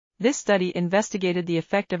This study investigated the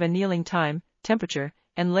effect of annealing time, temperature,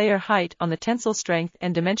 and layer height on the tensile strength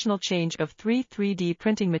and dimensional change of three 3D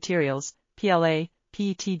printing materials, PLA,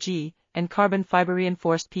 PETG, and carbon fiber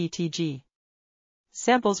reinforced PETG.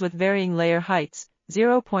 Samples with varying layer heights,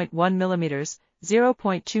 0.1 mm,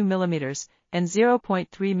 0.2 mm, and 0.3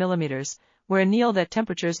 mm, were annealed at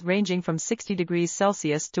temperatures ranging from 60 degrees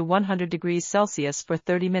Celsius to 100 degrees Celsius for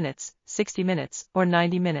 30 minutes, 60 minutes, or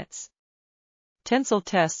 90 minutes. Tensile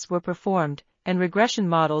tests were performed, and regression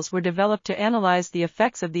models were developed to analyze the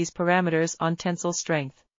effects of these parameters on tensile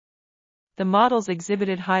strength. The models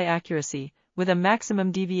exhibited high accuracy, with a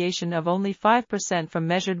maximum deviation of only 5% from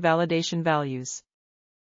measured validation values.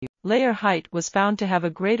 Layer height was found to have a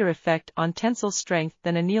greater effect on tensile strength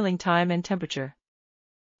than annealing time and temperature.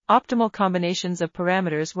 Optimal combinations of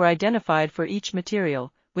parameters were identified for each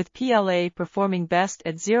material, with PLA performing best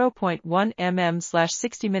at 0.1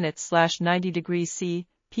 mm/60 minutes/90 degrees C,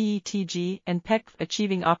 PETG and PETG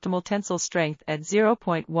achieving optimal tensile strength at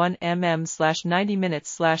 0.1 mm/90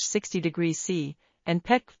 minutes/60 degrees C, and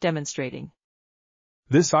PETG demonstrating.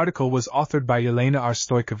 This article was authored by Jelena R.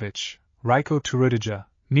 Stojković, Rajko Turudija,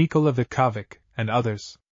 Nikola Vitković, and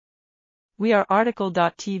others. We are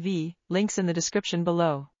RTCLTV, links in the description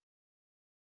below.